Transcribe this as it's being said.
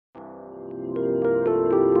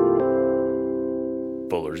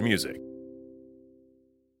Fuller's Music.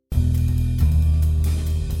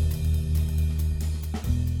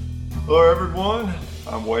 Hello everyone,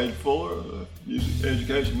 I'm Wade Fuller, the Music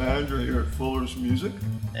Education Manager here at Fuller's Music.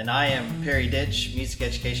 And I am Perry Ditch, Music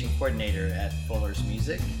Education Coordinator at Fuller's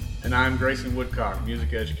Music. And I'm Grayson Woodcock,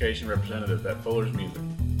 Music Education Representative at Fuller's Music.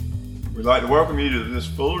 We'd like to welcome you to this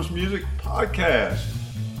Fuller's Music podcast.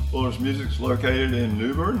 Fuller's Music is located in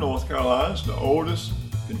New Bern, North Carolina. It's the oldest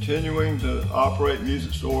continuing to operate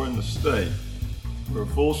music store in the state. We're a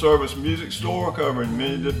full-service music store covering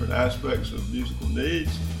many different aspects of musical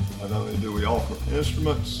needs. Not only do we offer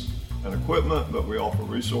instruments and equipment, but we offer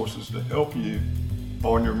resources to help you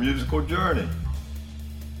on your musical journey.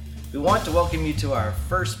 We want to welcome you to our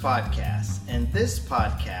first podcast. In this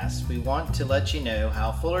podcast, we want to let you know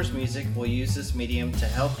how Fuller's Music will use this medium to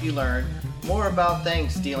help you learn more about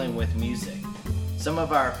things dealing with music. Some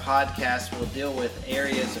of our podcasts will deal with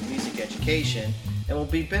areas of music education and will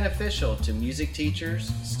be beneficial to music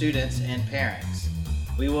teachers, students, and parents.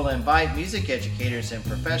 We will invite music educators and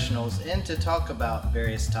professionals in to talk about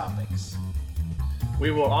various topics.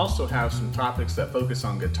 We will also have some topics that focus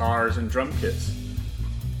on guitars and drum kits.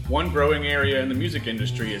 One growing area in the music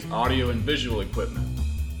industry is audio and visual equipment.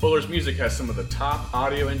 Fuller's Music has some of the top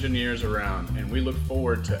audio engineers around, and we look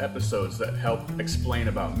forward to episodes that help explain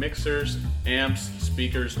about mixers, amps,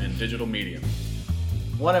 speakers, and digital media.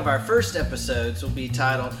 One of our first episodes will be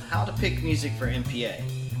titled How to Pick Music for MPA.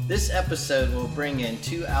 This episode will bring in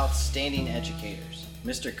two outstanding educators,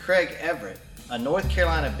 Mr. Craig Everett, a North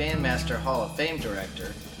Carolina Bandmaster Hall of Fame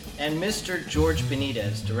director, and Mr. George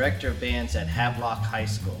Benitez, director of bands at Havelock High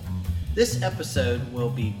School. This episode will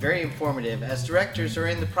be very informative as directors are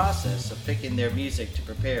in the process of picking their music to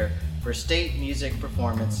prepare for state music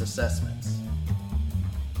performance assessments.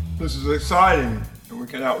 This is exciting, and we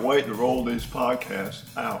cannot wait to roll these podcasts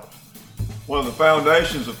out. One of the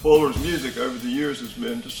foundations of Fuller's Music over the years has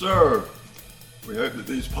been to serve. We hope that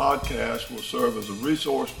these podcasts will serve as a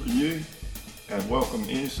resource for you and welcome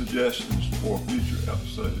any suggestions for future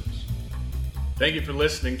episodes. Thank you for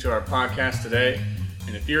listening to our podcast today.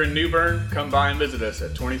 And if you're in New Bern, come by and visit us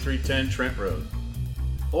at 2310 Trent Road.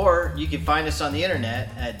 Or you can find us on the internet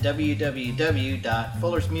at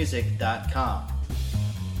www.fullersmusic.com.